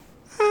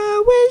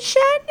wish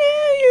I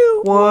knew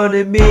you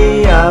wanted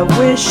me. I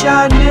wish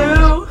I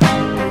knew.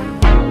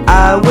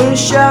 I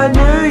wish I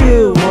knew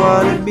you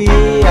wanted me.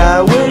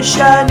 I wish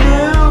I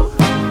knew.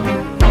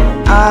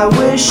 I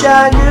wish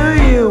I knew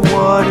you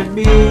wanted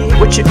me.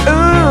 What you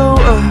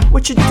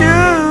what you do?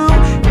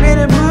 Made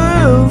a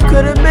move,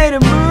 could've made a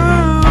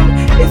move.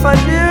 If I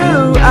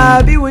knew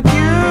I'd be with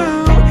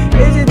you,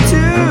 is it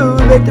too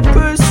late to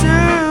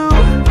pursue?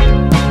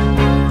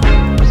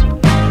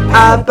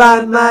 I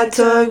bite my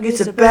tongue,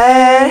 it's a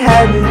bad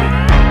habit.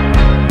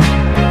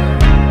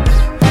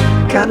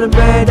 Kinda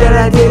mad that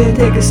I didn't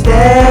take a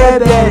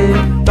stab at it.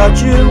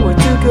 Thought you were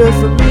too good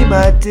for me,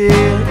 my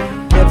dear.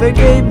 Never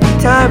gave me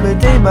time of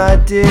day, my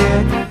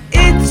dear.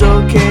 It's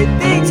okay,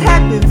 things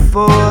happen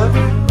for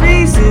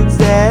reasons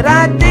that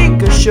I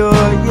think are sure,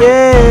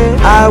 yeah.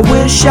 I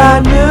wish I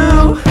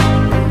knew.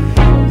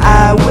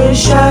 I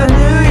wish I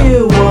knew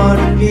you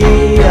wanted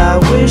me. I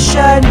wish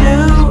I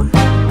knew.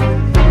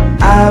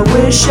 I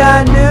wish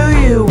I knew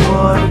you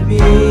wanted me.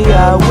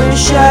 I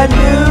wish I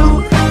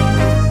knew.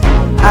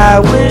 I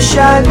wish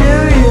I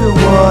knew you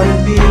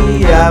wanted me.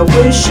 I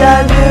wish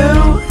I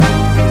knew.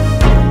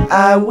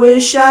 I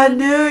wish I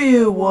knew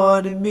you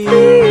wanted me.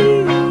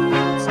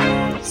 Please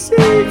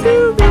say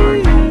to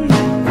me,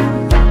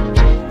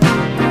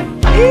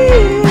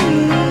 if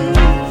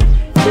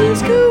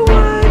this could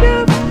wind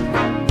up,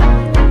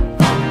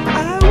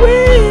 I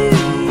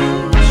wish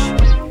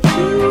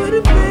you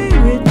would've played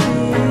with me.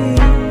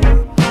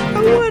 I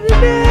wanna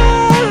know.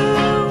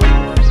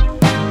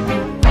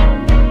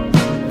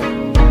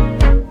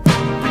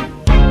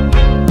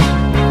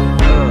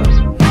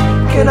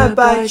 Can I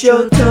bite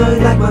your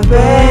tongue like my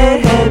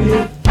bad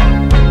habit?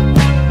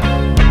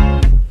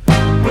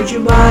 Would you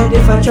mind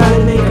if I try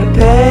to make a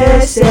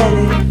pass at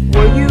it?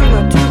 Were you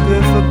not too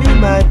good for me,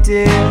 my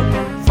dear?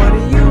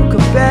 Funny you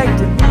come back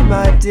to me,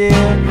 my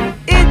dear.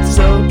 It's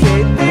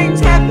okay, things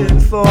happen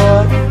for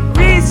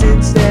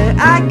reasons that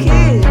I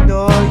can't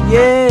ignore,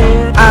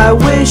 yeah. I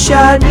wish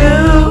I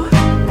knew.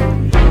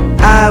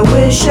 I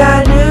wish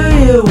I knew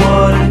you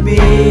wanted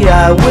me.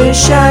 I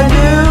wish I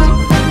knew.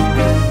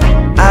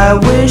 I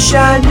wish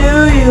I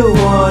knew you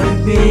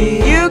wanted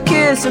me. You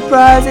can't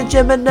surprise a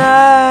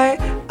Gemini.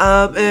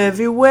 I'm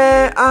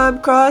everywhere, I'm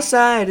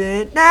cross-eyed,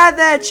 and now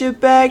that you're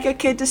back, I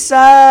can't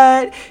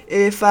decide.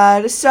 If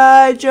I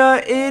decide you're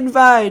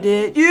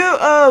invited, you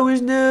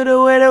always knew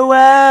the way to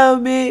wow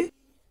me.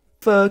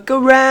 Fuck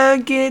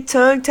around, get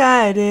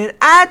tongue-tied, and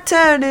I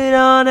turn it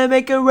on and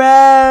make it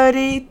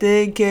rowdy.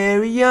 Then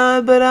carry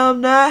on, but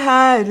I'm not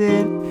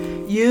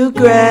hiding. You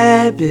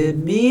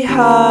grabbing me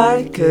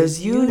hard, cause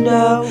you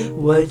know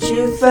what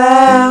you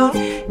found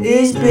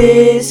is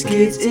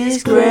biscuits,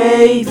 is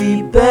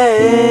gravy,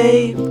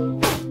 babe.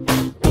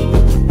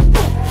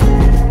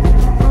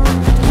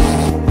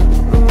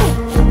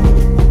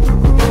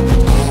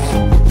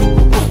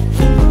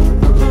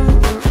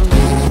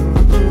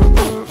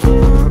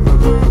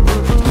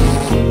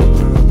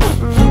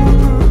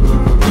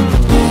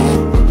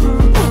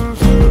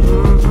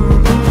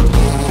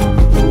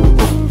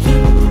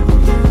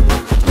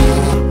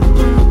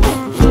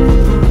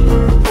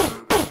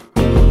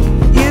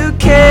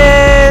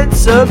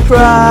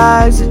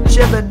 Surprise a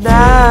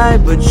Gemini,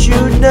 but you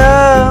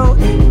know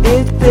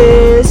it's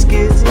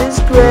biscuits, it's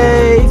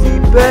gravy,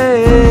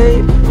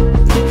 babe.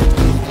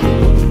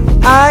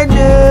 I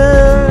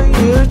knew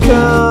you'd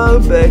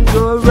come back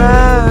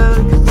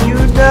around, cause you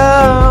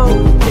know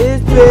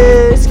it's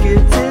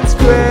biscuits, it's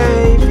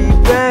gravy,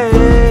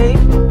 babe.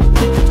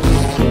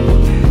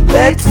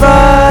 Let's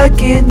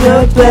fuck in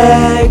the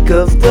back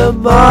of the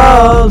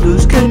mall,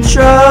 lose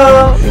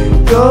control,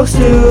 go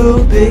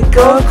stupid,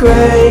 go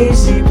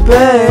crazy,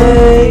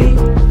 babe.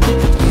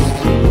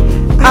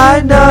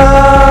 I know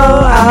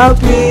I'll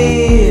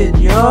be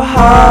in your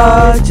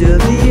heart till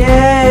the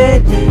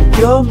end.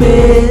 You'll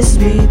miss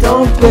me,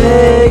 don't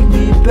beg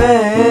me,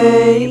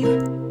 babe.